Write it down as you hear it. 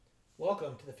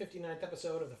Welcome to the 59th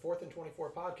episode of the 4th and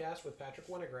 24 podcast with Patrick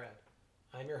Winograd.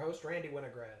 I'm your host, Randy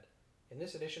Winograd. In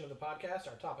this edition of the podcast,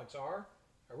 our topics are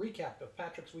a recap of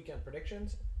Patrick's weekend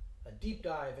predictions, a deep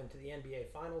dive into the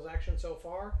NBA Finals action so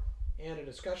far, and a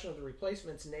discussion of the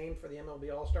replacements named for the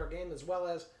MLB All-Star Game, as well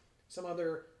as some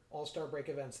other All-Star break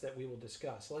events that we will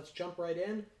discuss. Let's jump right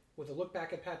in with a look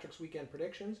back at Patrick's weekend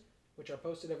predictions, which are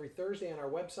posted every Thursday on our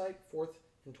website,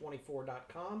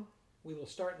 4thand24.com. We will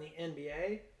start in the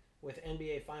NBA with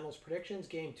NBA Finals predictions.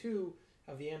 Game 2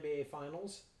 of the NBA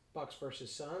Finals, Bucks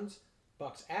versus Suns.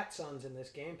 Bucks at Suns in this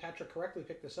game. Patrick correctly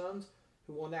picked the Suns,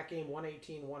 who won that game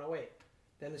 118-108.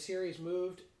 Then the series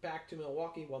moved to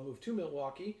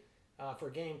Milwaukee for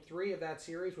Game 3 of that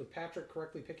series, with Patrick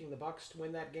correctly picking the Bucks to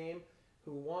win that game,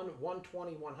 who won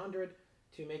 120-100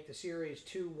 to make the series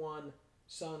 2-1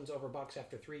 Suns over Bucks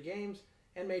after 3 games,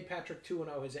 and made Patrick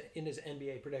 2-0 in his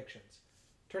NBA predictions.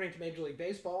 Turning to Major League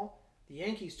Baseball, the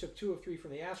Yankees took 2 of 3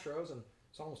 from the Astros, and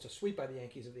it's almost a sweep by the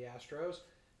Yankees of the Astros.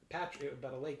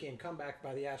 But a late game comeback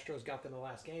by the Astros got them the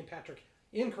last game. Patrick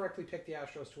incorrectly picked the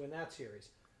Astros to win that series.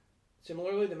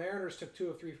 Similarly, the Mariners took 2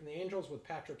 of 3 from the Angels, with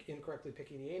Patrick incorrectly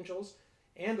picking the Angels.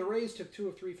 And the Rays took 2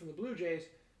 of 3 from the Blue Jays,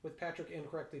 with Patrick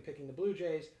incorrectly picking the Blue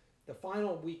Jays. The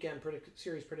final weekend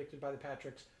series predicted by the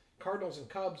Patricks, Cardinals and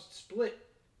Cubs, split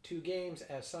 2 games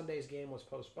as Sunday's game was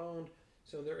postponed.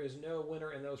 So there is no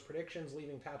winner in those predictions,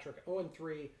 leaving Patrick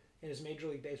 0-3 in his Major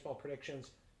League Baseball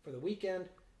predictions for the weekend,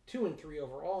 2-3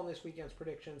 overall in this weekend's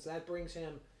predictions. That brings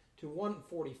him to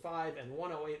 145 and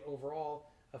 108 overall,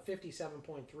 a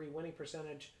 57.3 winning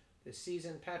percentage this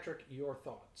season. Patrick, your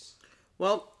thoughts?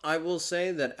 Well, I will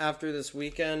say that after this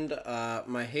weekend,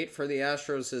 my hate for the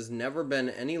Astros has never been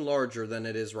any larger than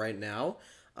it is right now.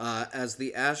 As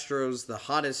the Astros, the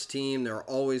hottest team, they're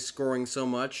always scoring so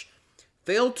much,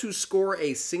 failed to score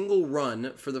a single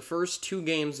run for the first 2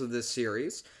 games of this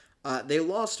series. They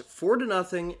lost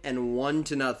 4-0 and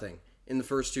 1-0 in the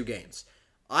first 2 games.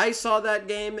 I saw that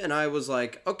game and I was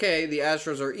like, okay, the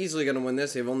Astros are easily going to win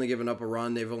this. They've only given up a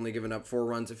run. They've only given up 4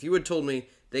 runs. If you had told me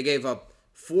they gave up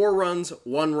 4 runs,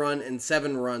 1 run, and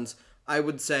 7 runs, I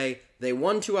would say they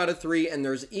won 2 out of 3, and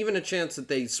there's even a chance that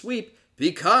they sweep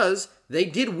because they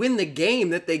did win the game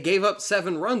that they gave up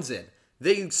 7 runs in.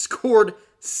 They scored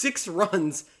 6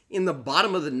 runs in the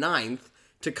bottom of the 9th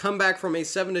to come back from a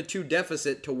 7-2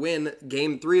 deficit to win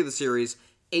Game 3 of the series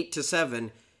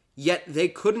 8-7, yet they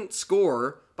couldn't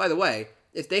score. By the way,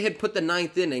 if they had put the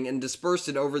 9th inning and dispersed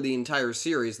it over the entire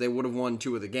series, they would have won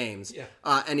 2 of the games. Yeah.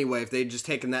 Anyway, if they'd just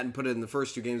taken that and put it in the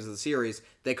first 2 games of the series,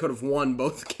 they could have won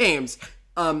both games.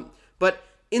 But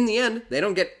in the end, they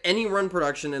don't get any run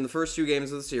production in the first 2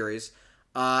 games of the series,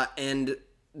 and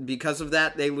because of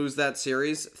that, they lose that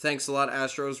series. Thanks a lot,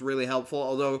 Astros. Really helpful.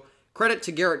 Although, credit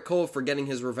to Garrett Cole for getting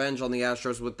his revenge on the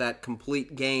Astros with that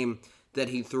complete game that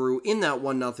he threw in that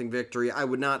 1-0 victory. I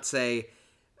wouldn't say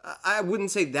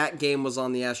that game was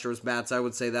on the Astros' bats. I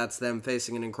would say that's them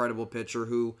facing an incredible pitcher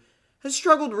who has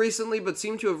struggled recently, but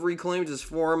seemed to have reclaimed his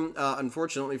form.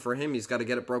 Unfortunately for him, he's got to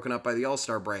get it broken up by the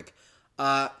All-Star break.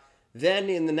 Then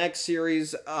in the next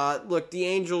series, look, the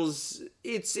Angels,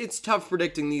 it's tough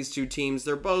predicting these 2 teams.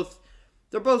 They're both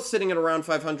sitting at around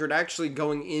 500. Actually,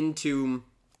 going into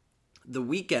the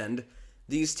weekend,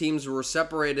 these teams were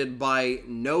separated by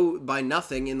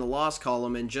nothing in the loss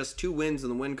column and just 2 wins in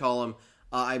the win column.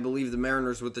 I believe the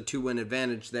Mariners with the 2-win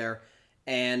advantage there.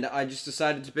 And I just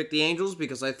decided to pick the Angels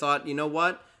because I thought, you know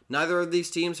what? Neither of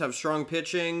these teams have strong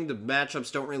pitching. The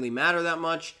matchups don't really matter that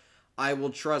much. I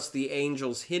will trust the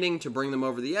Angels hitting to bring them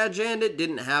over the edge, and it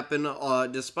didn't happen,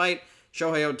 despite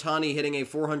Shohei Ohtani hitting a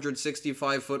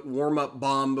 465-foot warm-up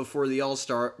bomb before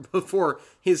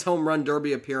his home run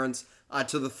derby appearance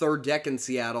to the 3rd deck in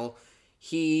Seattle.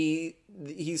 He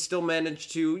still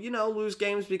managed to, lose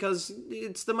games because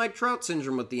it's the Mike Trout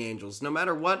syndrome with the Angels. No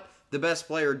matter what the best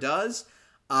player does,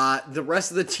 the rest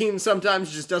of the team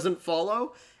sometimes just doesn't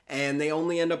follow, and they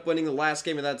only end up winning the last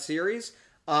game of that series.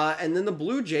 And then the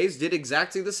Blue Jays did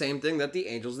exactly the same thing that the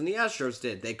Angels and the Astros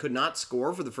did. They could not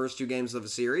score for the first 2 games of a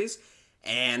series.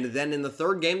 And then in the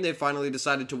 3rd game, they finally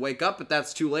decided to wake up, but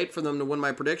that's too late for them to win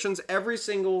my predictions. Every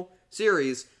single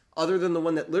series, other than the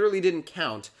one that literally didn't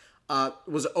count,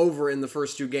 was over in the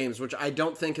first 2 games, which I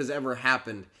don't think has ever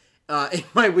happened in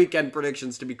my weekend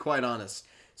predictions, to be quite honest.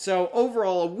 So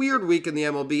overall, a weird week in the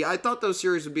MLB. I thought those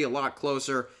series would be a lot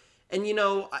closer. And,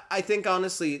 I think,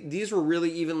 honestly, these were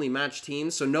really evenly matched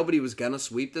teams, so nobody was going to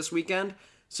sweep this weekend.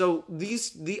 So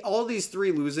all these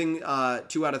 3 losing 2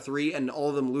 out of 3 and all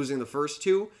of them losing the first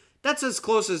 2, that's as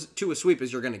close to a sweep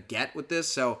as you're going to get with this.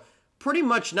 So pretty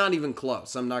much not even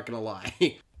close, I'm not going to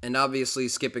lie. And obviously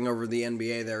skipping over the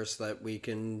NBA there so that we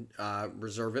can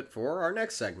reserve it for our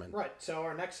next segment. Right. So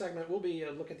our next segment will be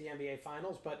a look at the NBA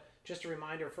Finals. But just a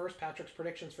reminder first, Patrick's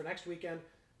predictions for next weekend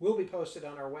will be posted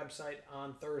on our website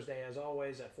on Thursday, as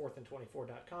always, at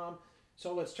 4th24.com.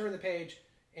 So let's turn the page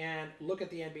and look at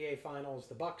the NBA Finals.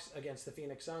 The Bucks against the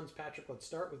Phoenix Suns. Patrick, let's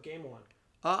start with Game 1.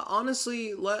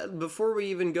 Honestly, before we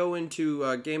even go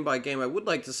into game by game, I would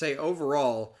like to say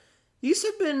overall, these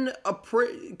have been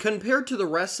compared to the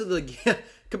rest of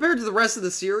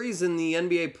the series in the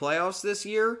NBA playoffs this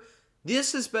year.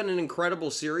 This has been an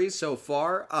incredible series so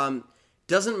far.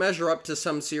 Doesn't measure up to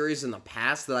some series in the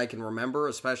past that I can remember,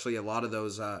 especially a lot of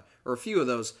those or a few of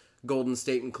those Golden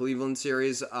State and Cleveland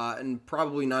series, and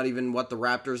probably not even what the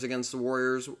Raptors against the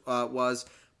Warriors was.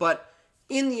 But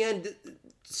in the end,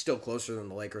 still closer than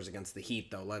the Lakers against the Heat,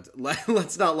 though.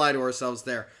 Let's not lie to ourselves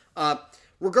there.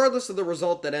 Regardless of the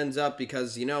result that ends up,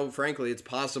 because, frankly, it's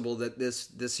possible that this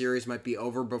series might be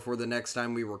over before the next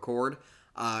time we record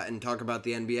and talk about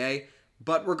the NBA.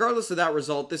 But regardless of that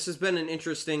result, this has been an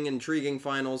interesting, intriguing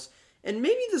finals. And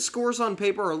maybe the scores on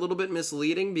paper are a little bit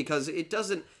misleading because it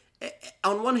doesn't...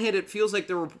 On one hand, it feels like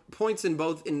there were points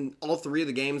in all three of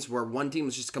the games where one team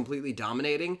was just completely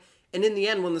dominating. And in the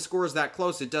end, when the score is that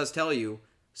close, it does tell you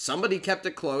somebody kept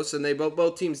it close, and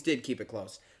both teams did keep it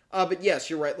close. But yes,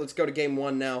 you're right. Let's go to game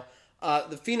 1 now.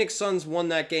 The Phoenix Suns won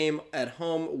that game at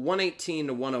home,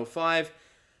 118-105.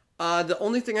 The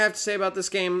only thing I have to say about this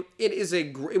game, it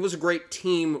was a great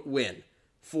team win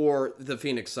for the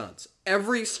Phoenix Suns.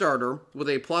 Every starter with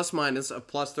a plus-minus of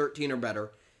plus 13 or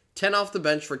better, 10 off the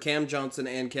bench for Cam Johnson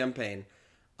and Cam Payne.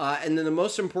 And then the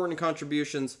most important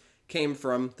contributions came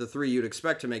from the three you'd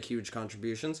expect to make huge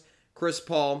contributions: Chris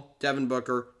Paul, Devin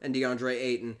Booker, and DeAndre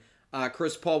Ayton.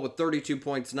 Chris Paul with 32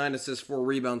 points, 9 assists, 4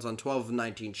 rebounds on 12 of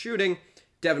 19 shooting.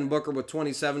 Devin Booker with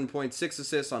 27.6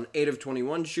 assists on 8 of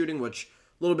 21 shooting, which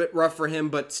a little bit rough for him,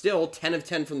 but still 10 of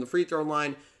 10 from the free throw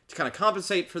line to kind of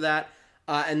compensate for that.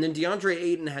 And then DeAndre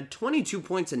Ayton had 22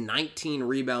 points and 19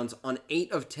 rebounds on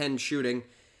 8 of 10 shooting.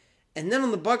 And then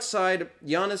on the Bucks side,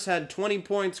 Giannis had 20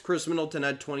 points, Chris Middleton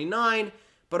had 29,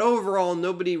 but overall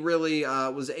nobody really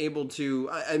was able to.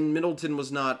 And Middleton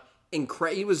was not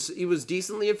he was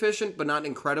decently efficient, but not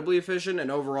incredibly efficient,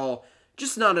 and overall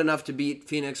just not enough to beat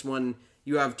Phoenix when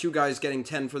you have two guys getting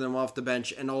 10 for them off the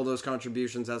bench and all those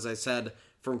contributions, as I said,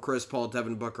 from Chris Paul,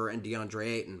 Devin Booker, and DeAndre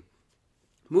Ayton.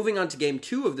 Moving on to game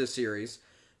 2 of this series,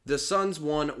 the Suns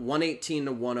won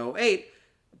 118-108.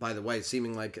 By the way,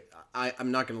 seeming like,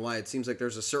 I'm not going to lie, it seems like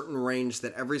there's a certain range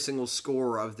that every single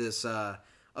score of this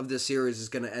series is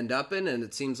going to end up in, and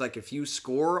it seems like if you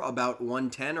score about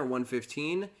 110 or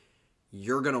 115,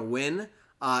 you're going to win.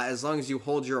 As long as you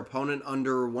hold your opponent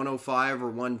under 105 or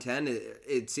 110,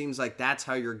 it seems like that's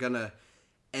how you're going to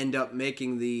end up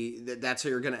getting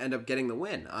the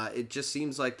win. It just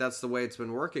seems like that's the way it's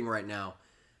been working right now.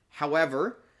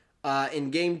 However,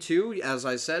 in game 2, as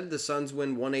I said, the Suns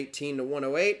win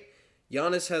 118-108.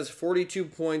 Giannis has 42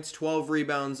 points, 12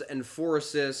 rebounds, and 4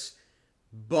 assists,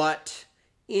 but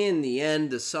in the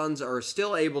end, the Suns are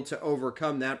still able to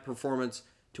overcome that performance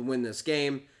to win this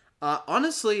game.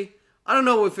 Honestly, I don't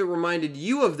know if it reminded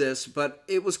you of this, but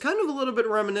it was kind of a little bit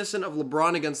reminiscent of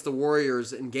LeBron against the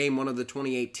Warriors in Game 1 of the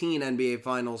 2018 NBA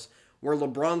Finals, where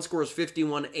LeBron scores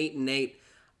 51, 8 and 8,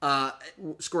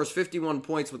 scores 51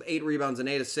 points with 8 rebounds and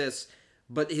 8 assists,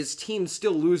 but his team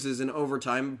still loses in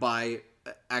overtime by,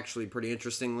 actually pretty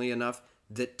interestingly enough,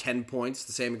 that 10 points,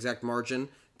 the same exact margin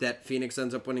that Phoenix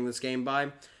ends up winning this game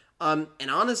by. And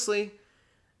honestly,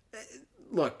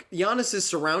 look, Giannis is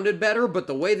surrounded better, but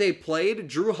the way they played,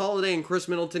 Drew Holiday and Chris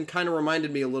Middleton kind of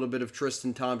reminded me a little bit of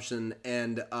Tristan Thompson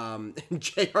and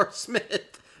J.R.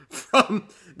 Smith from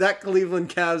that Cleveland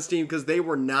Cavs team, because they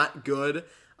were not good.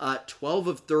 12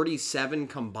 of 37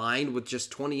 combined with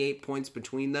just 28 points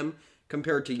between them,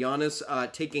 compared to Giannis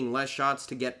taking less shots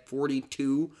to get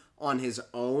 42 on his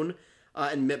own.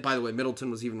 And by the way,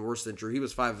 Middleton was even worse than Drew. He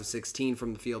was 5 of 16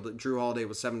 from the field. Drew Holiday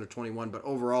was 7 of 21, but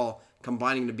overall,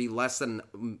 combining to be less than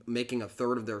making a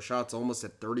third of their shots, almost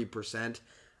at 30%.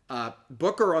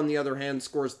 Booker, on the other hand,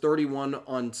 scores 31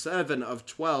 on 7 of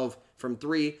 12 from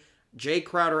 3. Jay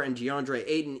Crowder and DeAndre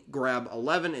Ayton grab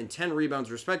 11 and 10 rebounds,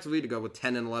 respectively, to go with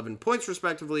 10 and 11 points,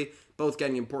 respectively, both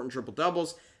getting important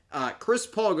triple-doubles. Chris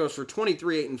Paul goes for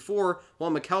 23, 8, and 4,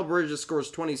 while Mikal Bridges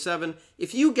scores 27.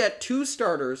 If you get 2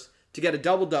 starters to get a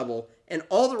double-double and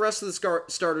all the rest of the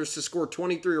starters to score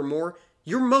 23 or more,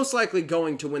 you're most likely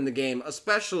going to win the game,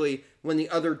 especially when the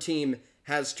other team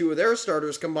has 2 of their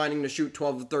starters combining to shoot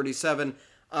 12 of 37.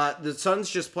 The Suns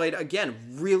just played, again,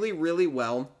 really, really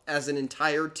well as an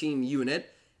entire team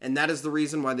unit, and that is the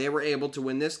reason why they were able to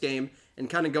win this game And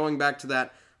kind of going back to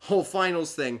that whole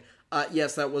finals thing,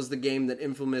 yes, that was the game that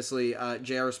infamously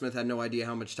J.R. Smith had no idea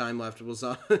how much time left was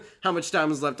how much time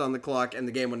was left on the clock, and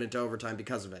the game went into overtime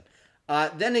because of it.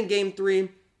 Then in Game 3,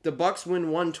 the Bucks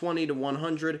win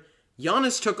 120-100.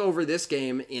 Giannis took over this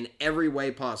game in every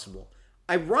way possible.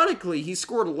 Ironically, he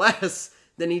scored less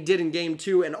than he did in Game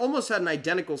 2 and almost had an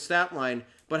identical stat line,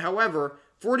 but however,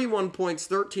 41 points,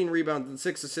 13 rebounds, and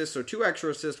 6 assists, so 2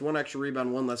 extra assists, 1 extra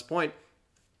rebound, 1 less point.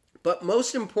 But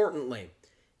most importantly,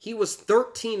 he was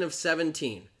 13 of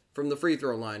 17 from the free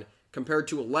throw line compared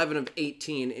to 11 of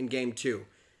 18 in Game 2.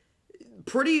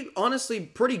 Honestly,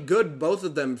 pretty good, both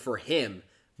of them for him.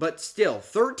 But still,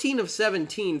 13 of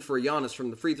 17 for Giannis from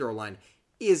the free throw line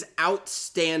is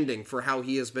outstanding for how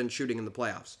he has been shooting in the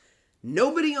playoffs.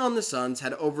 Nobody on the Suns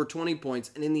had over 20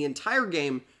 points, and in the entire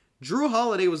game, Jrue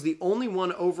Holiday was the only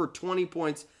one over 20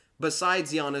 points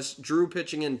besides Giannis. Jrue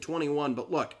pitching in 21,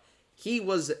 but look, he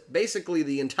was basically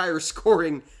the entire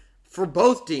scoring for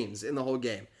both teams in the whole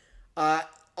game.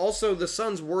 Also, the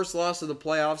Suns' worst loss of the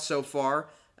playoffs so far,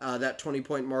 that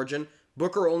 20-point margin.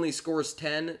 Booker only scores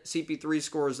 10. CP3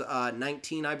 scores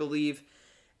 19, I believe.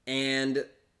 And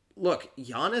look,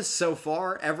 Giannis so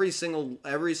far, every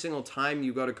single time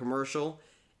you go to commercial,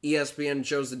 ESPN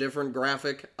shows a different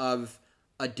graphic of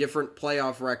a different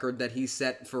playoff record that he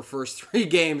set for first 3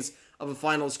 games of a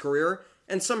finals career.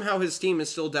 And somehow his team is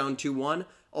still down 2-1,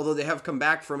 although they have come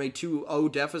back from a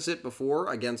 2-0 deficit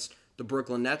before against the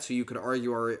Brooklyn Nets, who you could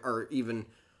argue are even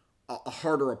a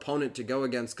harder opponent to go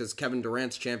against because Kevin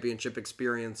Durant's championship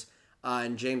experience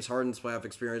and James Harden's playoff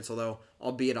experience, although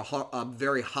albeit a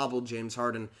very hobbled James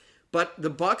Harden. But the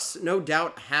Bucks, no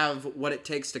doubt, have what it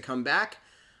takes to come back.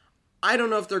 I don't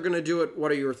know if they're going to do it.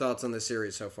 What are your thoughts on this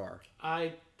series so far?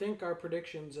 I think our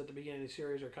predictions at the beginning of the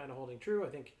series are kind of holding true. I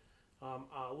think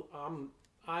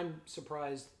I'm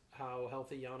surprised how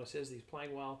healthy Giannis is. He's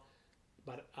playing well.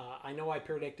 But I know I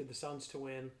predicted the Suns to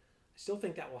win. I still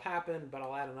think that will happen, but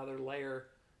I'll add another layer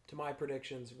to my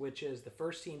predictions, which is the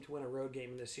first team to win a road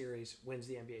game in this series wins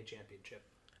the NBA championship.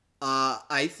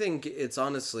 I think it's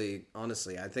honestly,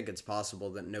 I think it's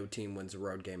possible that no team wins a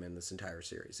road game in this entire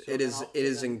series. So it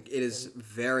is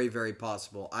very, very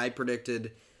possible. I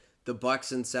predicted the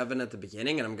Bucks in 7 at the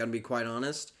beginning, and I'm going to be quite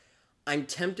honest. I'm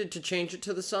tempted to change it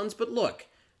to the Suns, but look,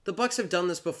 the Bucks have done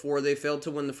this before. They failed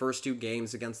to win the first 2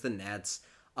 games against the Nets.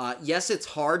 Yes, it's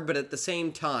hard, but at the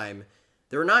same time,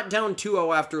 they're not down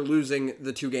 2-0 after losing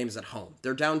the 2 games at home.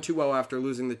 They're down 2-0 after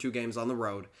losing the 2 games on the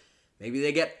road. Maybe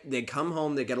they come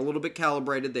home, they get a little bit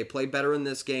calibrated, they play better in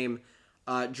this game.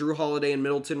 Jrue Holiday and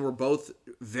Middleton were both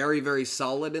very, very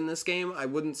solid in this game. I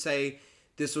wouldn't say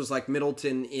this was like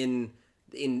Middleton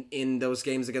in those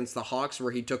games against the Hawks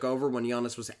where he took over when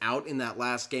Giannis was out in that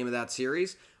last game of that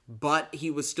series, but he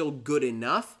was still good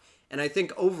enough. And I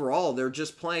think overall, they're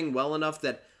just playing well enough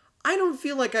that I don't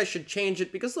feel like I should change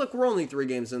it because, look, we're only 3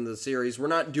 games into the series. We're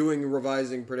not doing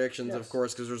revising predictions, yes, of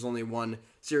course, because there's only 1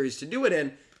 series to do it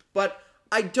in. But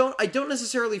I don't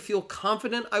necessarily feel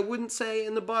confident, I wouldn't say,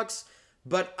 in the Bucks.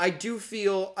 But I do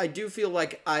feel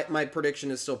like my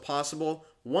prediction is still possible.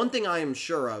 One thing I am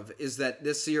sure of is that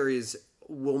this series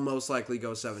will most likely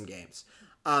go 7 games.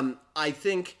 I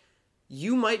think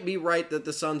you might be right that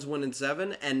the Suns win in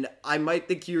 7, and I might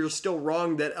think you're still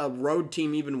wrong that a road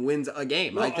team even wins a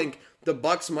game. Well, I think the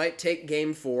Bucks might take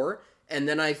Game 4, and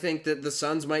then I think that the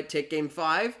Suns might take Game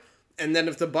 5, and then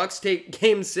if the Bucks take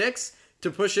Game 6 to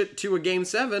push it to a Game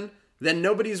 7, then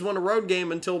nobody's won a road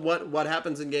game until what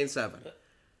happens in Game 7.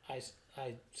 I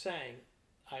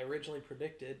originally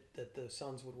predicted that the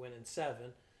Suns would win in 7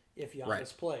 if Giannis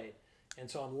right. played, and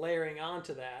so I'm layering on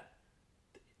to that.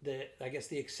 I guess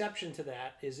the exception to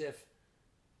that is if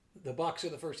the Bucks are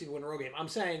the first team to win a road game. I'm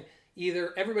saying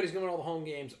either everybody's going to win all the home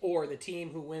games, or the team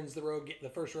who wins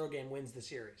the first road game wins the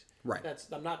series. Right.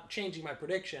 I'm not changing my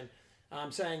prediction.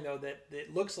 I'm saying though that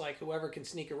it looks like whoever can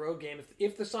sneak a road game.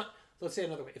 If the Suns, let's say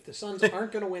another way, if the Suns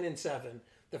aren't going to win in 7,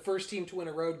 the first team to win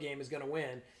a road game is going to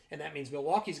win, and that means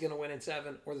Milwaukee's going to win in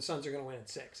 7, or the Suns are going to win in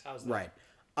 6. How's that? Right.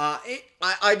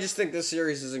 I just think this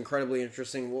series is incredibly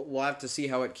interesting. We'll have to see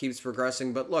how it keeps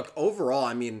progressing. But look, overall,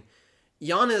 I mean,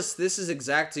 Giannis, this is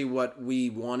exactly what we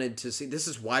wanted to see. This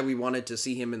is why we wanted to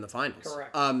see him in the finals.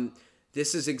 Correct.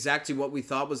 This is exactly what we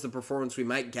thought was the performance we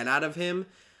might get out of him.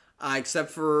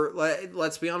 Except for,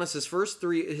 let's be honest, his first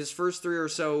three or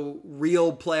so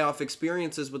real playoff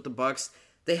experiences with the Bucks,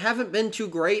 they haven't been too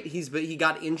great. He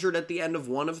got injured at the end of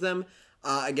one of them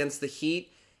against the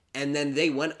Heat. And then they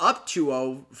went up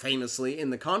 2-0, famously, in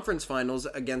the conference finals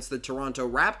against the Toronto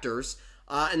Raptors.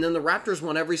 And then the Raptors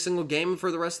won every single game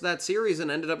for the rest of that series and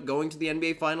ended up going to the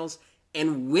NBA Finals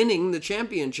and winning the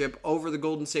championship over the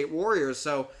Golden State Warriors.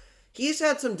 So he's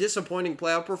had some disappointing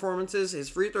playoff performances. His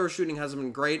free throw shooting hasn't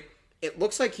been great. It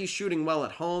looks like he's shooting well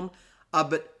at home.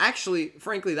 But actually,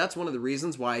 frankly, that's one of the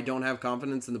reasons why I don't have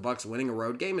confidence in the Bucks winning a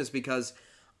road game, is because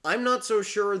I'm not so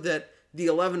sure that the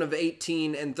 11 of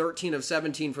 18 and 13 of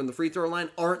 17 from the free throw line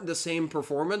aren't the same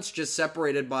performance, just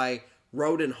separated by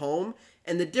road and home.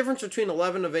 And the difference between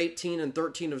 11 of 18 and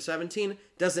 13 of 17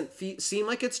 doesn't seem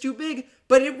like it's too big,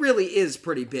 but it really is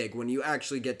pretty big when you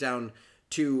actually get down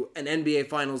to an NBA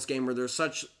Finals game where there's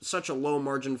such a low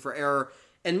margin for error.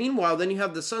 And meanwhile, then you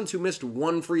have the Suns, who missed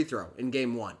one free throw in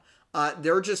Game 1.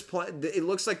 They're just it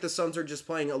looks like the Suns are just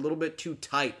playing a little bit too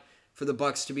tight for the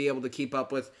Bucks to be able to keep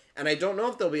up with, and I don't know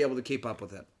if they'll be able to keep up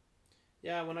with it.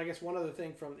 Yeah, I guess one other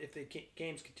thing from if the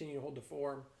games continue to hold the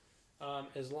form,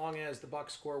 as long as the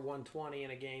Bucks score 120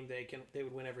 in a game, they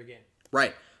would win every game.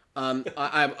 Right.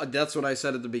 I that's what I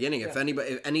said at the beginning. Yeah.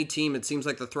 If any team, it seems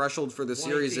like the threshold for the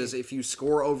series is if you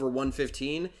score over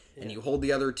 115 and you hold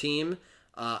the other team.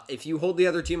 If you hold the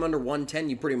other team under 110,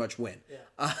 you pretty much win.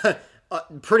 Yeah.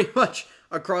 Pretty much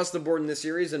across the board in this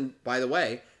series. And by the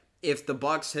way, if the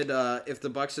Bucks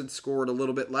had scored a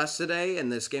little bit less today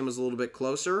and this game was a little bit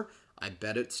closer, I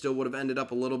bet it still would have ended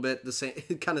up a little bit the same,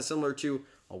 kind of similar to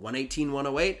a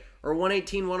 118-108 or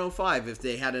 118-105 if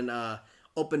they hadn't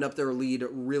opened up their lead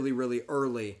really, really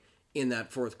early in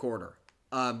that fourth quarter.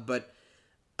 But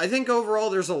I think overall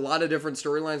there's a lot of different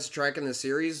storylines to track in this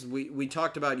series. We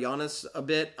talked about Giannis a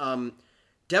bit.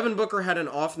 Devin Booker had an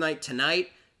off night tonight.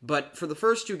 But for the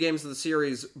first two games of the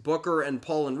series, Booker and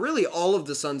Paul and really all of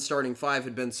the Suns' starting five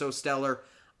had been so stellar.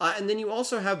 And then you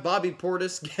also have Bobby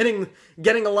Portis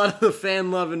getting a lot of the fan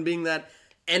love and being that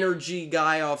energy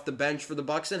guy off the bench for the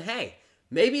Bucks. And hey,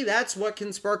 maybe that's what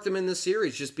can spark them in this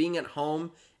series, just being at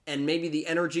home and maybe the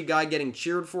energy guy getting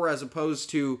cheered for as opposed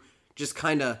to just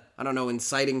kind of, I don't know,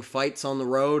 inciting fights on the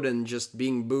road and just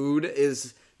being booed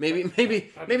is maybe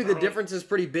the difference is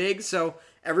pretty big. So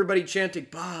everybody chanting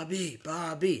Bobby,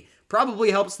 Bobby probably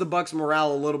helps the Bucks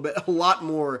morale a lot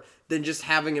more than just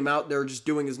having him out there just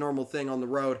doing his normal thing on the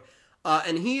road.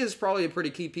 And he is probably a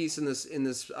pretty key piece in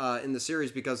the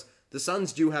series because the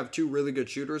Suns do have two really good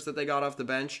shooters that they got off the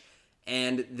bench,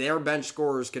 and their bench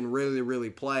scorers can really,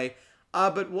 really play.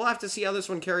 But we'll have to see how this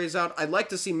one carries out. I'd like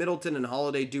to see Middleton and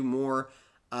Holiday do more.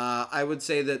 I would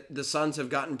say that the Suns have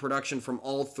gotten production from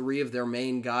all three of their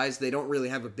main guys. They don't really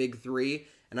have a big three,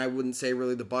 and I wouldn't say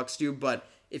really the Bucks do, but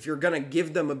if you're going to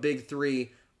give them a big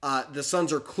three, the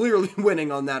Suns are clearly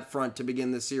winning on that front to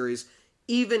begin the series,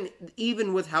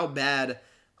 even with how bad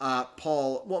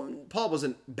Paul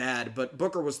wasn't bad, but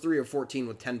Booker was 3 of 14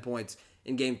 with 10 points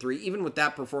in Game 3. Even with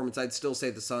that performance, I'd still say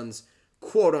the Suns,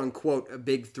 quote-unquote, a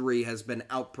big three has been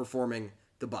outperforming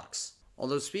the Bucks.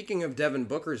 Although speaking of Devin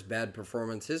Booker's bad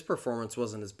performance, his performance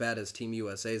wasn't as bad as Team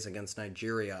USA's against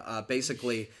Nigeria.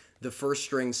 Basically, the first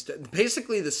string,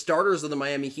 basically the starters of the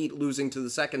Miami Heat losing to the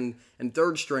second and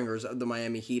third stringers of the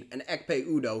Miami Heat, and Ekpe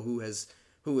Udoh, who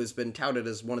has been touted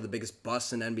as one of the biggest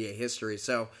busts in NBA history.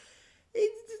 So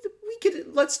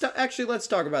let's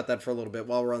talk about that for a little bit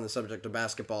while we're on the subject of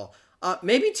basketball.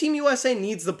 Maybe Team USA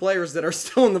needs the players that are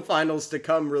still in the finals to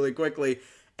come really quickly.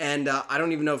 And I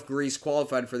don't even know if Greece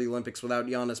qualified for the Olympics without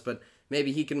Giannis, but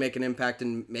maybe he can make an impact,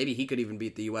 and maybe he could even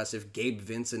beat the U.S. if Gabe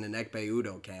Vincent and Ekpe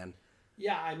Udoh can.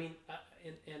 Yeah, I mean,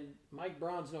 and Mike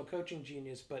Braun's no coaching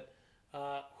genius, but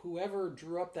whoever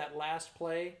drew up that last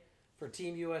play for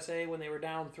Team USA when they were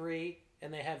down 3,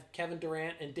 and they have Kevin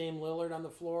Durant and Dame Lillard on the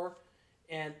floor,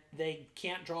 and they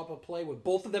can't draw up a play with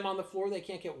both of them on the floor, they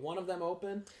can't get one of them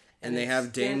open. And they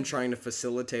have Dame trying to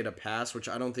facilitate a pass, which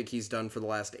I don't think he's done for the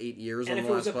last 8 years. And if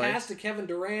it was a pass to Kevin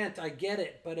Durant, I get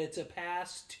it, but it's a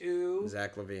pass to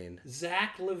Zach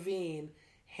LaVine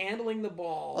handling the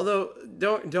ball. Although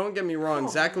don't get me wrong,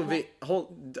 Zach LaVine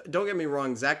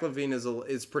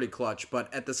is pretty clutch,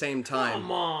 but at the same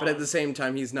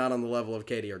time, he's not on the level of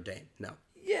KD or Dame. No.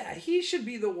 Yeah, he should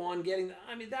be the one getting.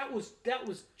 I mean, that was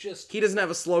just. He doesn't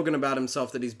have a slogan about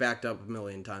himself that he's backed up a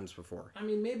million times before. I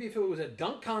mean, maybe if it was a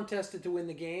dunk contest to win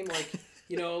the game, like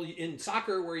in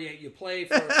soccer where you play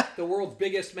for the world's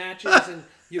biggest matches and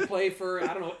you play for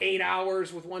 8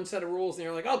 hours with one set of rules, and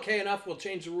you're like, okay, enough, we'll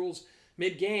change the rules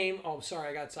mid-game. Oh, sorry,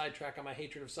 I got sidetracked on my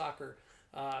hatred of soccer,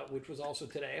 which was also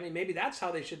today. I mean, maybe that's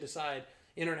how they should decide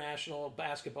international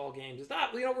basketball games. It's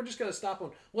not, we're just going to stop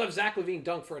them. We'll have Zach LaVine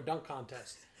dunk for a dunk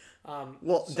contest.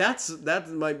 That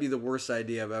might be the worst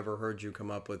idea I've ever heard you come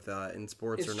up with in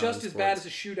sports. It's just as bad as a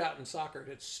shootout in soccer.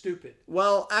 It's stupid.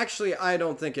 Well, actually, I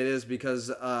don't think it is because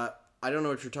I don't know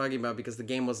what you're talking about because the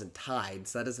game wasn't tied,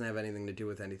 so that doesn't have anything to do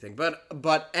with anything.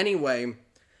 But anyway,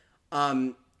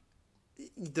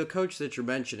 the coach that you're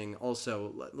mentioning,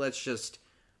 also, let's just,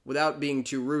 without being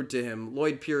too rude to him,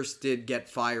 Lloyd Pierce did get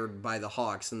fired by the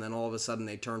Hawks, and then all of a sudden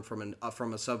they turned from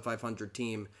a sub-500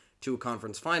 team to a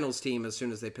conference finals team as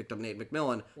soon as they picked up Nate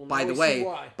McMillan. Well, by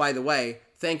the way,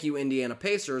 thank you Indiana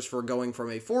Pacers for going from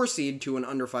a 4 seed to an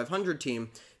under 500 team.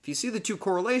 If you see the two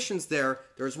correlations there,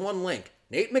 there's one link.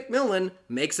 Nate McMillan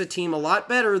makes a team a lot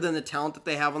better than the talent that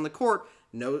they have on the court.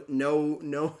 No,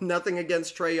 nothing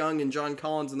against Trae Young and John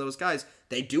Collins and those guys.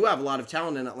 They do have a lot of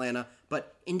talent in Atlanta,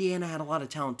 but Indiana had a lot of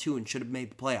talent too and should have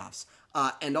made the playoffs.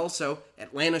 And also,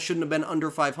 Atlanta shouldn't have been under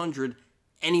 500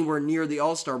 anywhere near the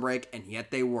All-Star break, and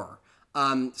yet they were.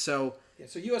 So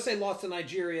USA lost to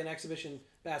Nigeria in exhibition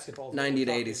basketball.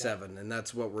 90-87, and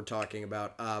that's what we're talking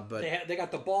about. But they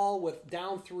got the ball with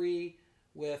down 3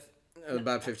 with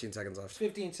about 15 seconds left.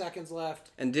 15 seconds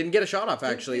left. And didn't get a shot off,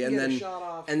 actually. And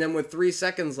then with 3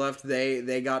 seconds left,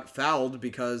 they got fouled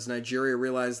because Nigeria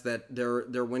realized that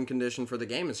their win condition for the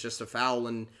game is just a foul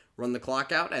and run the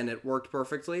clock out, and it worked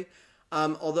perfectly.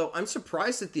 Although I'm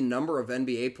surprised at the number of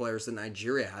NBA players that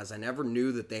Nigeria has. I never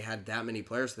knew that they had that many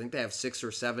players. I think they have 6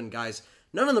 or 7 guys.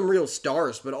 None of them real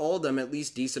stars, but all of them at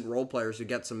least decent role players who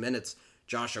get some minutes.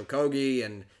 Josh Okogie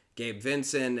and Gabe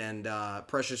Vincent and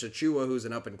Precious Achiuwa, who's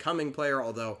an up-and-coming player.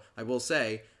 Although I will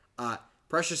say,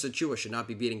 Precious Achiuwa should not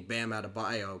be beating Bam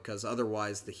Adebayo because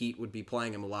otherwise the Heat would be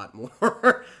playing him a lot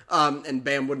more. And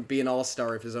Bam wouldn't be an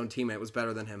all-star if his own teammate was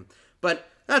better than him. But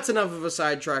that's enough of a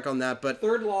sidetrack on that. But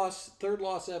third loss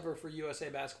ever for USA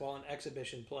basketball in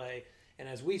exhibition play. And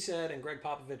as we said, and Greg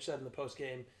Popovich said in the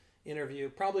post-game interview,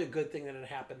 probably a good thing that it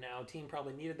happened now. Team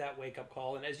probably needed that wake-up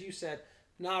call. And as you said,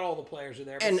 not all the players are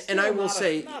there. And I will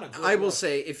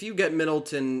say, if you get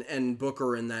Middleton and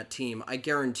Booker in that team, I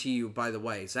guarantee you. By the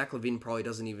way, Zach LaVine probably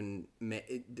doesn't even.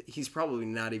 He's probably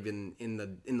not even in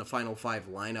the final 5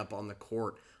 lineup on the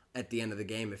court at the end of the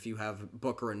game if you have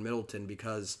Booker and Middleton,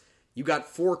 because you got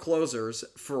 4 closers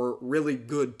for really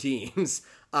good teams.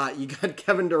 You got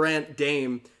Kevin Durant,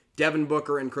 Dame, Devin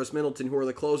Booker, and Chris Middleton, who are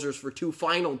the closers for 2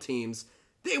 final teams.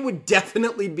 They would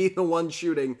definitely be the one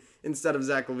shooting instead of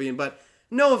Zach LaVine. But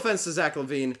no offense to Zach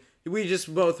LaVine. We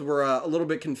just both were a little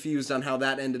bit confused on how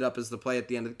that ended up as the play at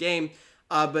the end of the game.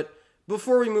 But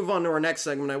before we move on to our next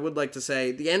segment, I would like to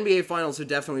say the NBA Finals have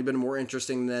definitely been more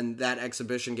interesting than that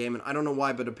exhibition game. And I don't know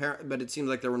why, but it seems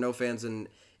like there were no fans in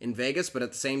Vegas. But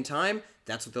at the same time,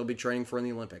 that's what they'll be training for in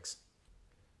the Olympics.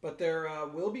 But there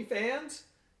will be fans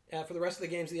for the rest of the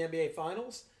games of the NBA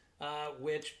Finals,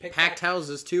 which packed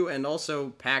houses too, and also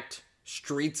packed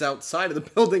streets outside of the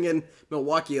building in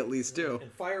Milwaukee at least too.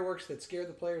 And fireworks that scared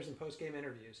the players in post-game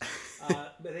interviews.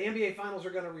 But the NBA Finals are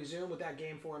going to resume with that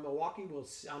game for Milwaukee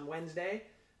on Wednesday.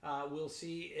 We'll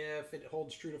see if it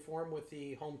holds true to form with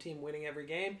the home team winning every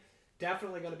game.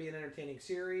 Definitely going to be an entertaining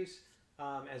series,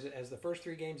 as the first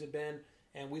 3 games have been,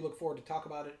 and we look forward to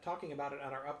talking about it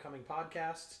on our upcoming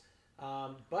podcasts.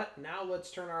 But now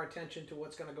let's turn our attention to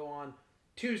what's going to go on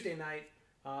Tuesday night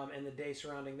and the day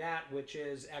surrounding that, which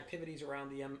is activities around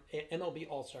the MLB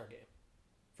All-Star Game.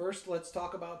 First, let's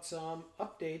talk about some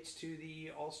updates to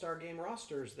the All-Star Game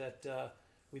rosters that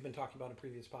we've been talking about in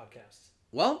previous podcasts.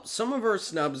 Well, some of our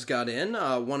snubs got in.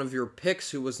 One of your picks,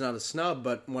 who was not a snub,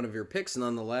 but one of your picks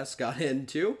nonetheless, got in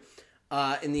too.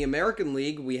 In the American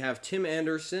League, we have Tim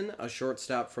Anderson, a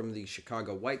shortstop from the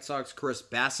Chicago White Sox, Chris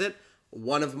Bassett,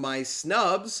 one of my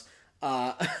snubs,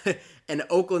 an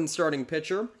Oakland starting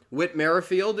pitcher, Whit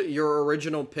Merrifield, your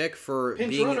original pick for pinch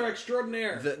being runner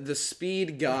extraordinaire, the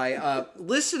speed guy,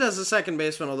 listed as a second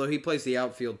baseman, although he plays the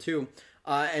outfield too,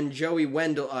 and Joey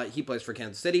Wendell, he plays for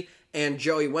Kansas City, and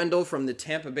Joey Wendell from the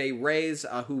Tampa Bay Rays,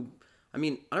 who, I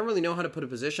mean, I don't really know how to put a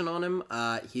position on him.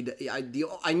 I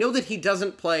know that he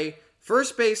doesn't play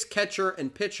first base, catcher,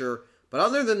 and pitcher. But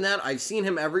other than that, I've seen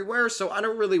him everywhere, so I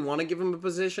don't really want to give him a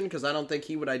position because I don't think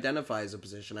he would identify as a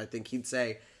position. I think he'd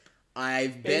say,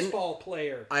 baseball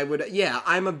player.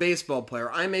 I'm a baseball player.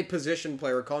 I'm a position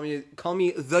player. Call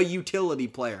me the utility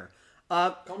player.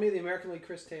 Call me the American League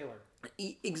Chris Taylor.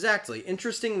 Exactly.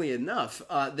 Interestingly enough,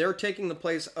 they're taking the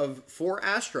place of 4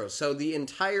 Astros. So the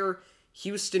entire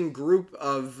Houston group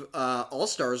of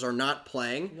All-Stars are not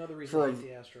playing. Another reason I hate the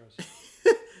Astros.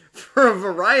 For a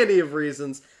variety of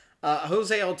reasons.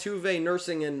 Jose Altuve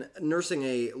nursing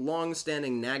a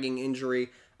long-standing nagging injury.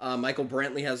 Michael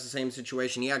Brantley has the same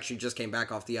situation. He actually just came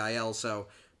back off the IL, so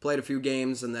played a few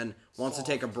games and then wants to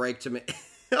take a break to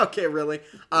okay, really?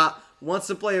 Wants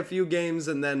to play a few games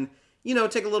and then,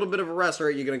 take a little bit of a rest. Or are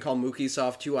you going to call Mookie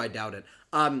soft too? I doubt it.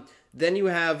 Then you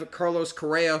have Carlos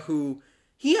Correa, who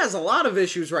he has a lot of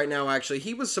issues right now, actually.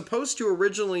 He was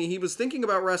thinking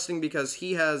about resting because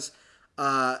he has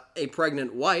a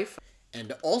pregnant wife.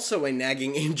 and also a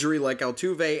nagging injury like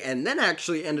Altuve, and then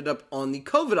actually ended up on the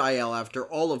COVID IL after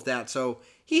all of that. So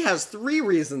he has 3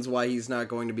 reasons why he's not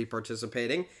going to be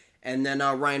participating. And then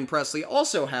Ryan Pressly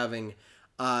also having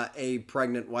a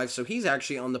pregnant wife, so he's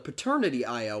actually on the paternity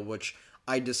IL, which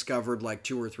I discovered like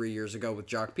 2 or 3 years ago with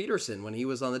Jock Peterson when he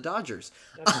was on the Dodgers.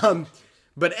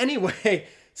 But anyway,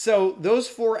 so those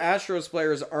 4 Astros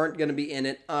players aren't going to be in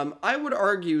it. I would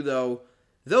argue, though,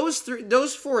 those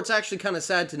 4, it's actually kind of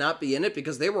sad to not be in it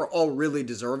because they were all really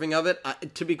deserving of it.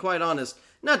 To be quite honest,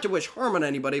 not to wish harm on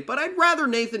anybody, but I'd rather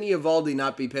Nathan Eovaldi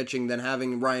not be pitching than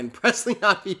having Ryan Pressly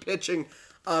not be pitching,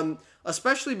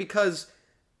 especially because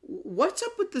what's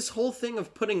up with this whole thing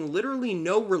of putting literally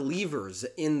no relievers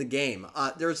in the game?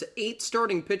 There's 8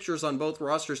 starting pitchers on both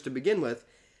rosters to begin with,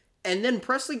 and then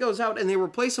Pressly goes out and they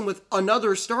replace him with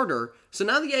another starter. So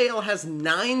now the AL has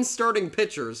 9 starting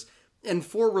pitchers and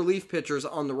 4 relief pitchers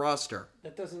on the roster.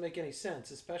 That doesn't make any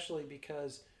sense, especially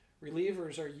because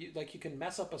relievers are like you can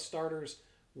mess up a starter's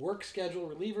work schedule.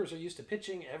 Relievers are used to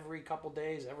pitching every couple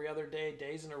days, every other day,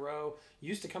 days in a row.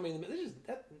 Used to coming in the middle.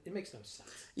 It makes no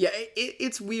sense. Yeah,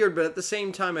 it's weird, but at the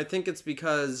same time, I think it's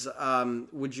because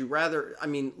would you rather? I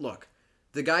mean, look,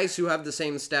 the guys who have the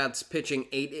same stats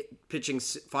pitching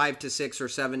 5 to 6 or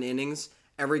 7 innings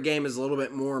every game is a little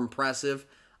bit more impressive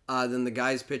than the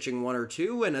guys pitching 1 or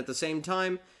 2. And at the same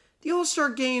time, the All-Star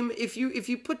game, if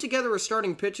you put together a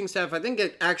starting pitching staff, I think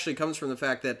it actually comes from the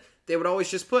fact that they would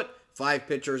always just put 5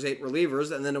 pitchers, 8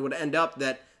 relievers, and then it would end up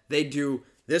that they do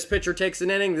this pitcher takes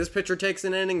an inning, this pitcher takes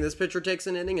an inning, this pitcher takes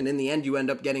an inning, and in the end you end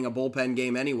up getting a bullpen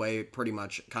game anyway, pretty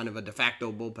much, kind of a de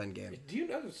facto bullpen game. Do you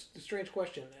know, a strange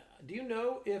question, do you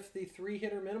know if the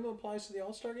 3-hitter minimum applies to the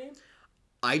All-Star game?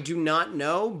 I do not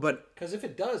know, but because if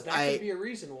it does, that could be a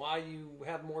reason why you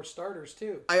have more starters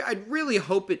too. I'd really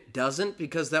hope it doesn't,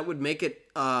 because that would make it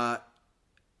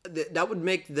that would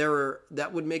make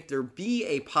there be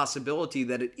a possibility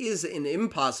that it is an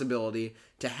impossibility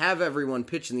to have everyone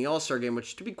pitch in the All-Star game,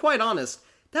 which, to be quite honest,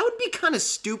 that would be kind of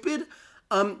stupid.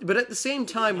 But at the same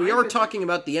time, we are talking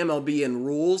about the MLB and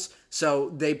rules, so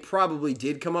they probably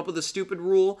did come up with a stupid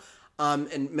rule.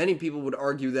 And many people would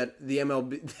argue that the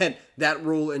MLB that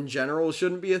rule in general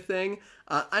shouldn't be a thing.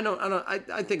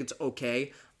 I think it's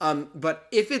okay. But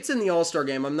if it's in the All-Star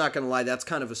game, I'm not going to lie, that's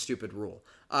kind of a stupid rule.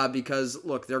 Because,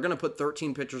 look, they're going to put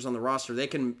 13 pitchers on the roster. They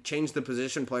can change the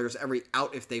position players every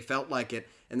out if they felt like it.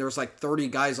 And there's like 30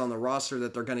 guys on the roster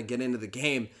that they're going to get into the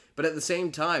game. But at the same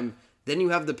time, then you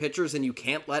have the pitchers and you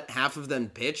can't let half of them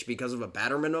pitch because of a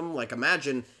batter minimum. Like,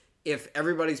 imagine if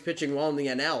everybody's pitching well in the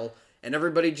NL and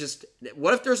everybody just...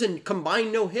 What if there's a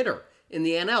combined no-hitter in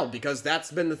the NL? Because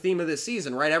that's been the theme of this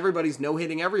season, right? Everybody's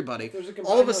no-hitting everybody. If there's a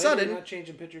all of a no-hitter, sudden... you're not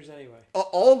changing pitchers anyway.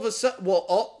 All of a sudden...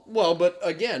 but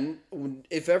again,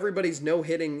 if everybody's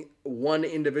no-hitting one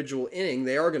individual inning,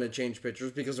 they are going to change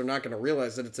pitchers because they're not going to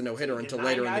realize that it's a no-hitter until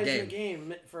later in the game. 9 guys in a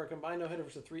game for a combined no-hitter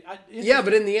versus 3... Yeah,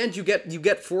 but in the end, you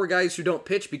get 4 guys who don't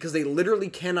pitch because they literally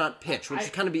cannot pitch, which is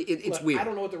kind of it's look, weird. I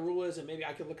don't know what the rule is, and maybe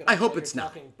I could look it up. I hope it's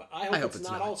not. But I hope it's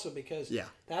not also because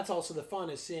that's also the fun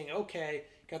is seeing, okay,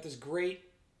 got this great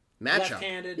matchup.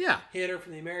 Left-handed hitter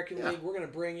from the American League. We're going to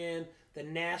bring in the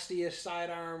nastiest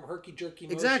sidearm, herky-jerky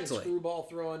motion, screwball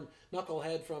throwing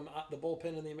knucklehead from the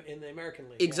bullpen in the American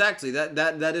League. Exactly. Yeah.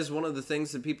 That is one of the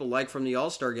things that people like from the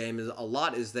All-Star game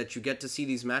is that you get to see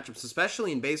these matchups,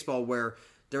 especially in baseball where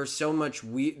there's so many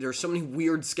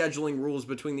weird scheduling rules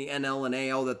between the NL and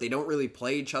AL that they don't really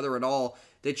play each other at all,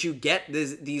 that you get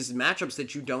these matchups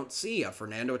that you don't see. A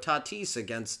Fernando Tatis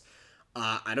against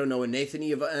I don't know, a Nathan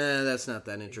that's not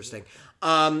that interesting.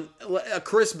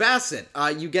 Chris Bassett.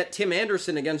 You get Tim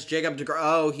Anderson against Jacob DeGrom.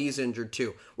 Oh, he's injured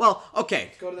too. Well, okay.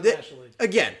 Let's go to the National League.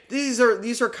 Again, these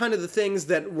are kind of the things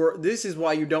this is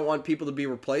why you don't want people to be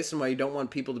replaced and why you don't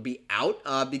want people to be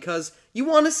out, because you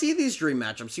want to see these dream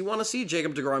matchups. You want to see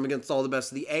Jacob DeGrom against all the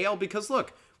best of the AL because,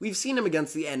 look, we've seen him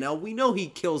against the NL. We know he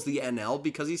kills the NL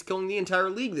because he's killing the entire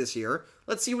league this year.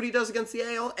 Let's see what he does against the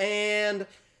AL. And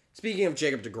speaking of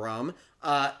Jacob DeGrom,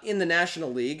 in the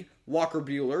National League, Walker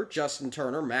Buehler, Justin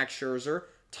Turner, Max Scherzer,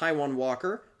 Taijuan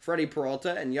Walker, Freddie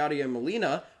Peralta, and Yadier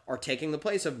Molina are taking the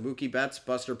place of Mookie Betts,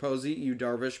 Buster Posey, Yu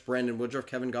Darvish, Brandon Woodruff,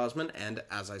 Kevin Gausman, and,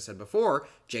 as I said before,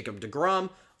 Jacob DeGrom.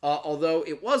 Although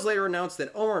it was later announced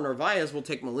that Omar Narvaez will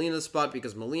take Molina's spot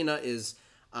because Molina is,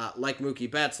 like Mookie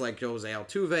Betts, like Jose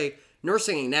Altuve,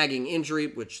 nursing a nagging injury,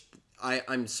 which...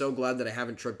 I'm so glad that I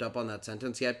haven't tripped up on that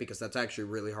sentence yet because that's actually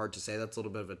really hard to say. That's a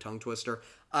little bit of a tongue twister.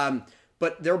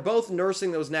 But they're both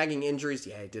nursing those nagging injuries.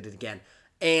 Yeah, I did it again.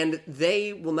 And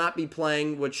they will not be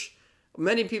playing, which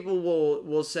many people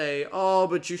will say, "Oh,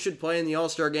 but you should play in the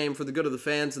All-Star game for the good of the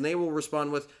fans," and they will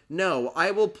respond with, "No,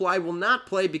 I will not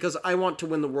play because I want to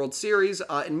win the World Series.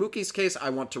 In Mookie's case, I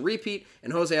want to repeat.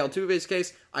 In Jose Altuve's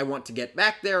case, I want to get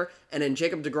back there. And in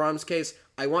Jacob deGrom's case,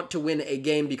 I want to win a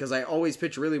game because I always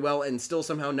pitch really well and still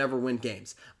somehow never win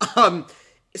games."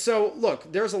 So,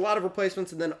 look, there's a lot of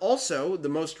replacements, and then also the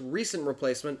most recent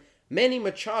replacement, Manny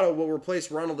Machado will replace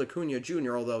Ronald Acuna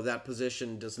Jr., although that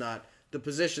position does not... The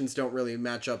positions don't really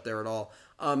match up there at all.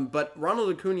 But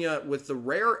Ronald Acuna, with the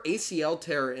rare ACL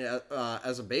tear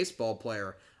as a baseball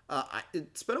player,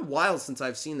 it's been a while since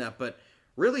I've seen that, but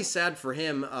really sad for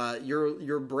him.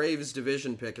 Your Braves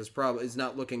division pick is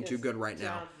not looking too good right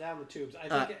now. Down the tubes.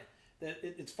 I think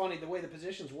it's funny the way the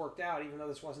positions worked out, even though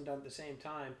this wasn't done at the same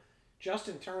time.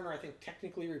 Justin Turner, I think,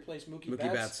 technically replaced Mookie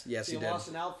Betts. Yes, so he did. You lost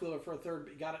an outfielder for a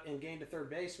third, gained a third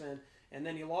baseman, and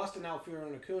then you lost an outfielder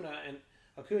in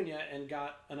Acuna and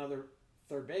got another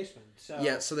third baseman.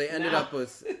 So they ended up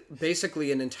with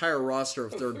basically an entire roster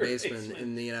of third basemen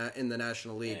in the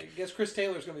National League. I guess Chris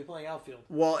Taylor's going to be playing outfield.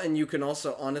 Well, and you can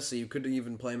also, honestly, you could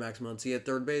even play Max Muncy at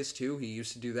third base too. He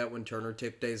used to do that when Turner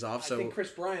took days off. I think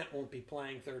Chris Bryant won't be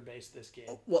playing third base this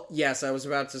game. Well, yes, I was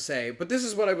about to say, but this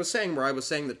is what I was saying, where I was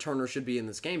saying that Turner should be in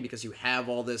this game because you have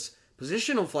all this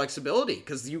positional flexibility.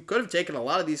 Because you could have taken a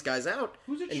lot of these guys out.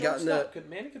 Who's at shortstop?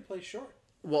 Manny could play short.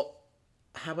 Well,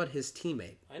 how about his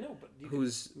teammate? I know, but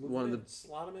who's one of the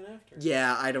slot him in after.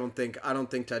 Yeah, I don't think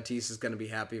Tatis is going to be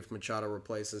happy if Machado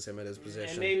replaces him at his position.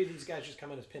 And maybe these guys just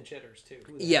come in as pinch hitters too.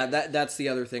 Yeah, that's the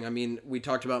other thing. I mean, we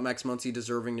talked about Max Muncy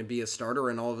deserving to be a starter,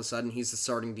 and all of a sudden he's the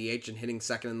starting DH and hitting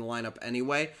second in the lineup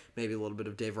anyway. Maybe a little bit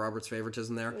of Dave Roberts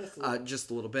favoritism there,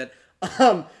 just a little bit.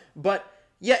 But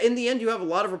yeah, in the end, you have a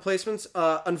lot of replacements.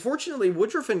 Unfortunately,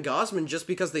 Woodruff and Gausman, just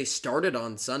because they started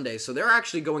on Sunday, so they're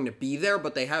actually going to be there,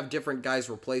 but they have different guys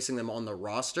replacing them on the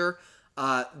roster.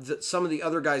 Some of the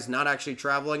other guys not actually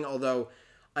traveling, although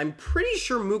I'm pretty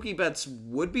sure Mookie Betts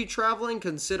would be traveling,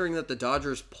 considering that the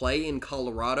Dodgers play in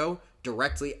Colorado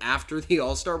directly after the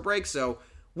All-Star break, so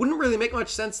wouldn't really make much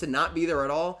sense to not be there at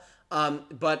all.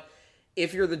 But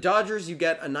if you're the Dodgers, you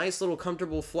get a nice little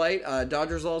comfortable flight.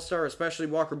 Dodgers All-Star, especially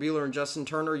Walker Buehler and Justin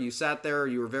Turner, you sat there,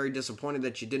 you were very disappointed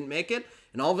that you didn't make it,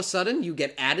 and all of a sudden you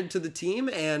get added to the team,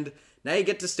 and now you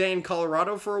get to stay in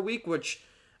Colorado for a week, which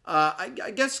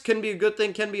I guess can be a good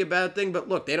thing, can be a bad thing, but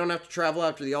look, they don't have to travel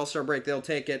after the All-Star break, they'll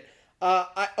take it.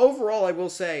 Overall, I will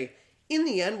say, in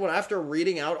the end, after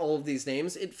reading out all of these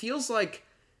names, it feels like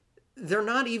they're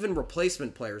not even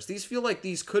replacement players. These feel like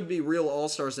these could be real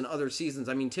all-stars in other seasons.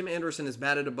 I mean, Tim Anderson has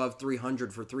batted above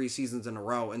 300 for 3 seasons in a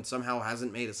row and somehow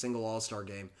hasn't made a single all-star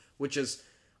game, which is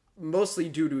mostly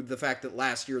due to the fact that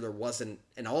last year there wasn't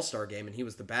an all-star game and he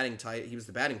was the batting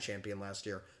champion last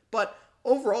year. But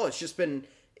overall, it's just been...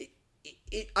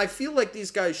 I feel like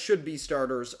these guys should be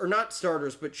starters, or not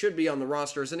starters, but should be on the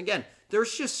rosters. And again,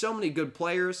 there's just so many good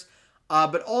players,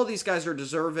 but all these guys are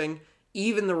deserving,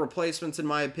 even the replacements, in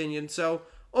my opinion. So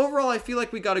overall, I feel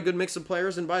like we got a good mix of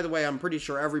players. And by the way, I'm pretty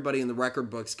sure everybody in the record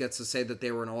books gets to say that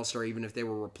they were an all-star even if they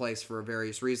were replaced for a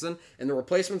various reason. And the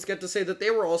replacements get to say that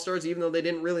they were all-stars even though they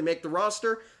didn't really make the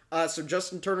roster. So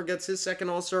Justin Turner gets his second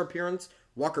all-star appearance.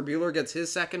 Walker Buehler gets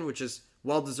his second, which is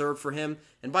well-deserved for him.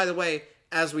 And by the way,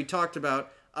 as we talked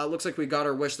about, looks like we got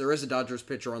our wish. There is a Dodgers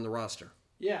pitcher on the roster.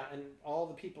 Yeah, and all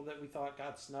the people that we thought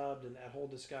got snubbed and that whole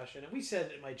discussion, and we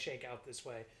said it might shake out this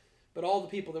way. But all the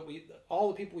people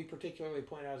we particularly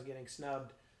point out as getting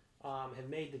snubbed have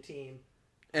made the team.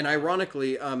 And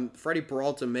ironically, Freddie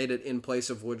Peralta made it in place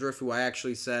of Woodruff, who I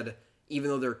actually said, even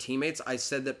though they're teammates, I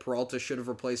said that Peralta should have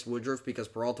replaced Woodruff because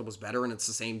Peralta was better and it's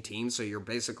the same team, so you're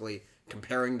basically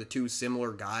comparing the two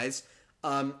similar guys.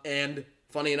 And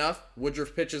funny enough,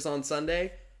 Woodruff pitches on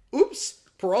Sunday. Oops!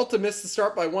 Peralta missed the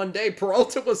start by 1 day.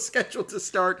 Peralta was scheduled to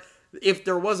start. If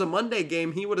there was a Monday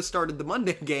game, he would have started the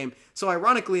Monday game. So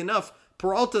ironically enough,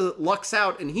 Peralta lucks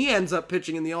out and he ends up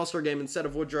pitching in the All-Star game instead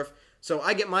of Woodruff. So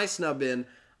I get my snub in.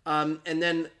 And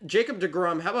then Jacob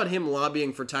deGrom, how about him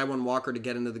lobbying for Taijuan Walker to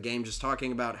get into the game? Just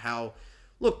talking about how,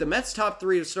 look, the Mets' top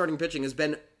 3 of starting pitching has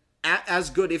been as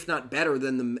good, if not better,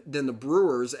 than the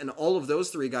Brewers, and all of those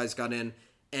 3 guys got in.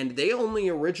 And they only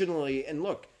originally, and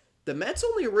look, the Mets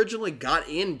only originally got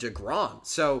in deGrom.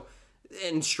 So,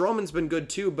 and Stroman's been good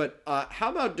too, but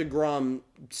how about deGrom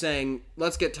saying,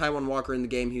 let's get Taijuan Walker in the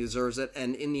game, he deserves it,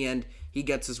 and in the end, he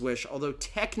gets his wish. Although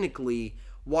technically,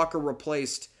 Walker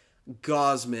replaced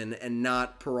Gausman and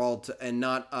not Peralta, and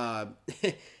not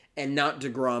and not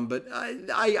deGrom, but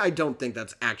I don't think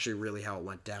that's actually really how it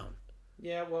went down.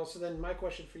 Yeah, well, so then my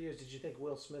question for you is, did you think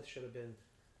Will Smith should have been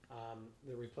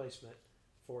the replacement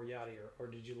for Yadier, or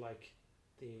did you like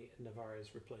the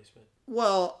Narvaez replacement?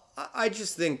 Well, I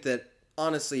just think that,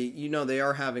 honestly, they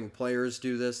are having players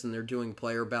do this and they're doing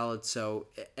player ballots. So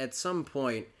at some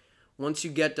point, once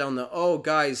you get down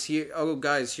guys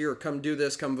here, come do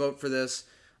this, come vote for this.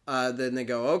 Then they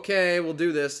go, okay, we'll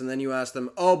do this. And then you ask them,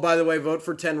 oh, by the way, vote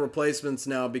for 10 replacements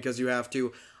now because you have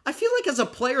to. I feel like as a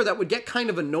player that would get kind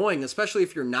of annoying, especially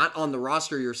if you're not on the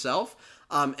roster yourself.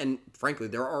 And frankly,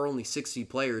 there are only 60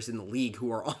 players in the league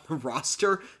who are on the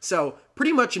roster. So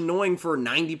pretty much annoying for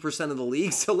 90% of the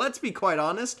league. So let's be quite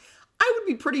honest. I would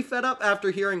be pretty fed up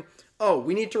after hearing, oh,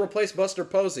 we need to replace Buster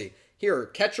Posey. Here,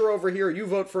 catcher over here, you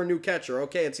vote for a new catcher.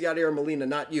 Okay, it's Yadier Molina,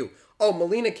 not you. Oh,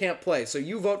 Molina can't play, so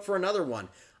you vote for another one.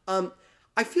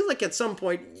 I feel like at some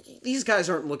point, these guys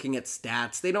aren't looking at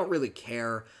stats. They don't really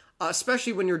care,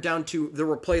 especially when you're down to the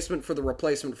replacement for the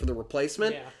replacement for the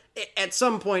replacement. Yeah. At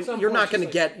some point, you're not going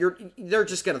to get... They're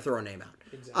just going to throw a name out.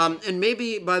 Exactly. And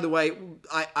maybe, by the way,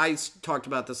 I talked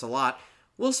about this a lot.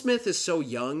 Will Smith is so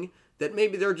young that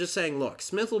maybe they're just saying, look,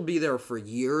 Smith will be there for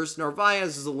years.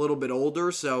 Narvaez is a little bit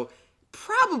older, so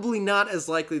probably not as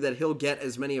likely that he'll get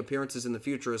as many appearances in the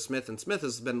future as Smith. And Smith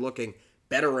has been looking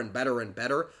better and better and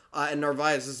better. And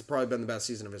Narvaez has probably been the best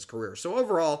season of his career. So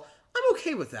overall, I'm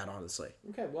okay with that, honestly.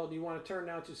 Okay, well, do you want to turn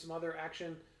now to some other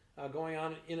action going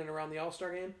on in and around the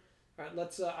All-Star game? All right,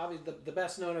 let's obviously the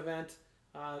best known event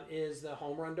is the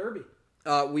Home Run Derby.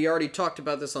 We already talked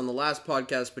about this on the last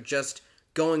podcast, but just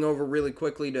going over really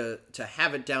quickly to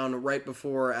have it down right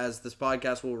before, as this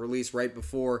podcast will release right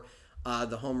before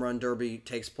the Home Run Derby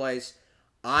takes place.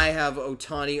 I have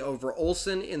Ohtani over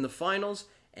Olsen in the finals,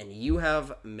 and you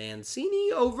have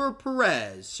Mancini over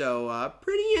Perez. So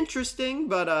pretty interesting,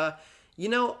 but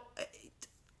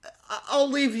I'll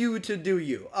leave you to do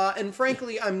you. And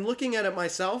frankly, I'm looking at it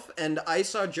myself, and I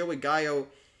saw Joey Gallo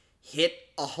hit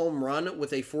a home run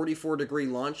with a 44-degree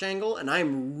launch angle, and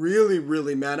I'm really,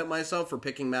 really mad at myself for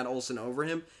picking Matt Olson over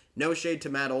him. No shade to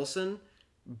Matt Olson,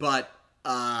 but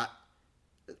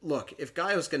look, if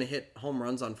Gallo's going to hit home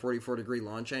runs on 44-degree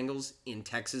launch angles in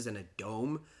Texas in a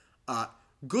dome,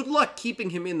 good luck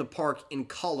keeping him in the park in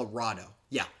Colorado.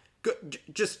 Yeah, good,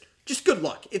 just good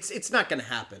luck. It's not going to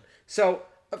happen. So,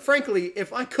 frankly,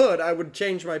 if I could, I would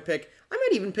change my pick. I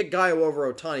might even pick Gallo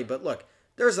over Ohtani, but look,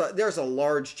 there's a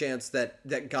large chance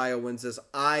that Gallo wins this.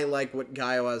 I like what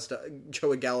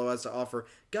Joey Gallo has to offer.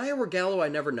 Gallo or Gallo, I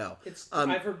never know.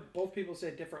 I've heard both people say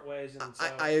it different ways. And so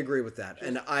I agree with that.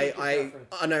 And I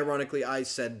unironically, I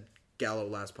said Gallo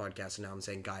last podcast, and now I'm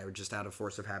saying Gallo just out of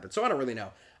force of habit. So I don't really know.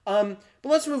 But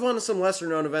let's move on to some lesser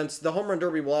known events. The Home Run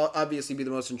Derby will obviously be the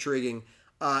most intriguing.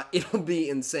 It'll be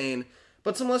insane.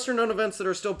 But some lesser-known events that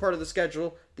are still part of the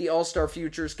schedule. The All-Star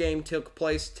Futures game took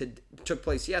place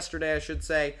yesterday, I should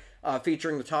say,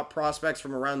 featuring the top prospects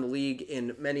from around the league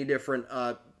in many different,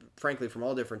 frankly, from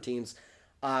all different teams.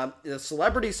 The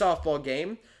Celebrity Softball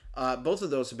game, both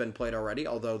of those have been played already,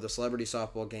 although the Celebrity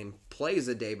Softball game plays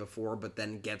a day before, but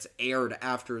then gets aired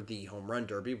after the Home Run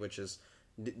Derby, which is,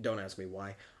 don't ask me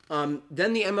why.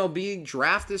 Then the MLB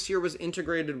draft this year was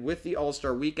integrated with the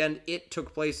All-Star Weekend. It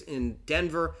took place in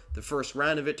Denver. The first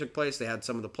round of it took place. They had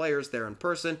some of the players there in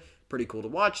person. Pretty cool to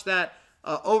watch that.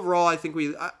 Overall, I think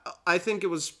it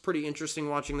was pretty interesting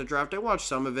watching the draft. I watched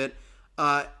some of it.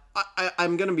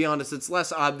 I'm going to be honest. It's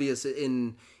less obvious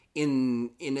in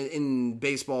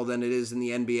baseball than it is in the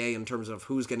NBA in terms of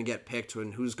who's going to get picked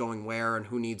and who's going where and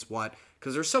who needs what.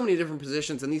 Because there's so many different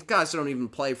positions, and these guys don't even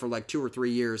play for like 2 or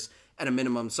 3 years at a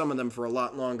minimum, some of them for a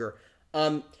lot longer.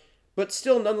 But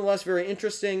still, nonetheless, very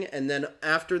interesting. And then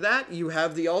after that, you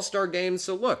have the All-Star Game.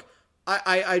 So look,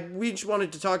 we just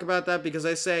wanted to talk about that because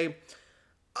I'd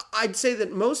say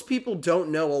that most people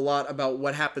don't know a lot about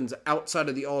what happens outside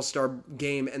of the All-Star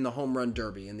Game and the Home Run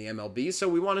Derby in the MLB. So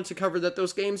we wanted to cover that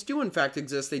those games do in fact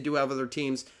exist. They do have other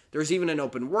teams. There's even an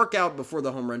open workout before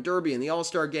the Home Run Derby and the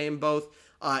All-Star Game, both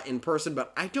in person,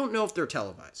 but I don't know if they're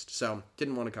televised, so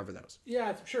didn't want to cover those. Yeah,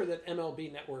 I'm sure that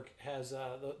MLB Network has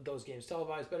those games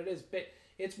televised, but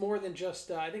it's more than just.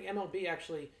 I think MLB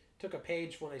actually took a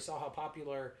page when they saw how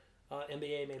popular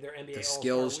NBA made their NBA All-Star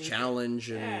skills weekend. Challenge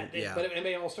but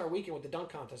NBA All-Star Weekend with the dunk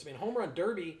contest. I mean, Home Run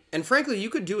Derby. And frankly, you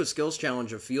could do a skills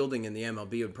challenge of fielding in the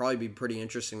MLB. It would probably be pretty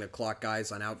interesting to clock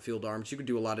guys on outfield arms. You could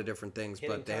do a lot of different things,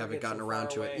 but they haven't gotten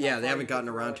around to it. Yeah, they haven't gotten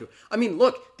around to it. I mean,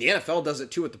 look, the NFL does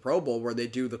it too at the Pro Bowl where they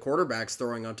do the quarterbacks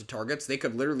throwing onto targets. They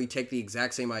could literally take the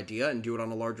exact same idea and do it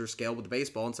on a larger scale with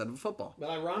baseball instead of football. But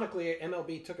ironically,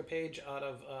 MLB took a page out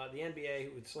of the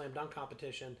NBA with slam dunk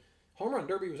competition. Home Run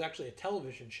Derby was actually a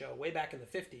television show way back in the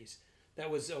 50s. That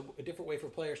was a different way for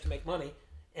players to make money,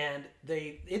 and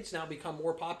it's now become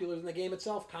more popular than the game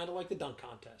itself, kind of like the dunk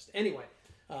contest. Anyway,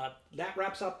 That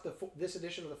wraps up this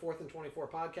edition of the 4th and 24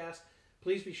 podcast.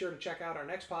 Please be sure to check out our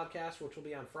next podcast, which will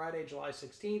be on Friday, July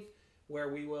 16th, where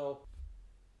we will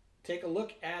take a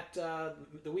look at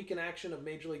the week in action of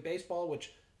Major League Baseball,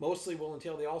 which mostly will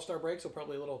entail the All-Star break, so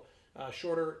probably a little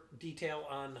shorter detail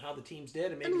on how the teams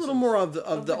did. And maybe a little more of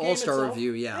the All-Star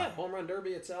review, Yeah, Home Run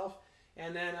Derby itself.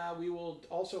 And then we will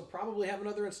also probably have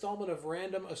another installment of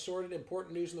random, assorted,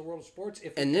 important news in the world of sports.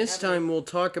 And this time we'll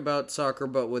talk about soccer,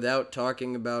 but without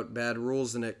talking about bad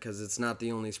rules in it, because it's not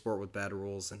the only sport with bad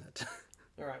rules in it.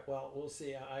 All right, well, we'll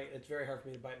see. It's very hard for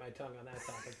me to bite my tongue on that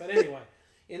topic. But anyway,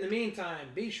 in the meantime,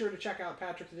 be sure to check out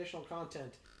Patrick's additional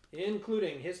content,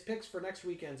 including his picks for next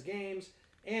weekend's games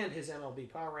and his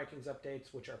MLB Power Rankings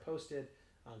updates, which are posted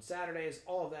on Saturdays.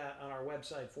 All of that on our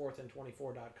website,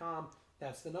 4thand24.com.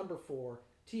 That's the number 4,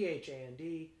 THAND,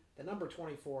 the number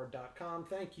 24.com.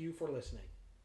 Thank you for listening.